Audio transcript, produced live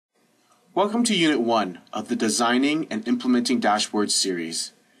Welcome to Unit 1 of the Designing and Implementing Dashboards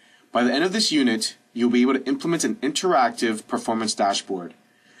series. By the end of this unit, you'll be able to implement an interactive performance dashboard.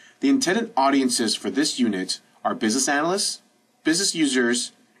 The intended audiences for this unit are business analysts, business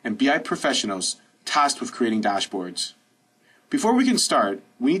users, and BI professionals tasked with creating dashboards. Before we can start,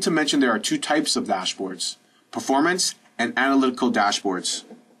 we need to mention there are two types of dashboards: performance and analytical dashboards.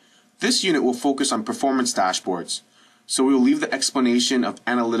 This unit will focus on performance dashboards, so we will leave the explanation of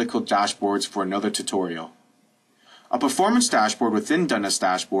analytical dashboards for another tutorial. A performance dashboard within Dundas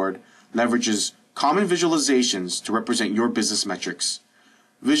dashboard leverages common visualizations to represent your business metrics.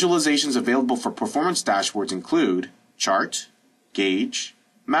 Visualizations available for performance dashboards include chart, gauge,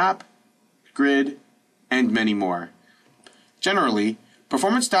 map, grid, and many more. Generally,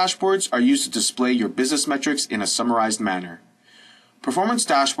 performance dashboards are used to display your business metrics in a summarized manner. Performance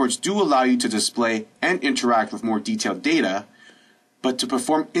dashboards do allow you to display and interact with more detailed data, but to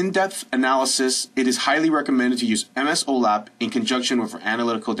perform in-depth analysis, it is highly recommended to use MS OLAP in conjunction with our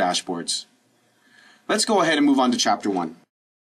analytical dashboards. Let's go ahead and move on to Chapter 1.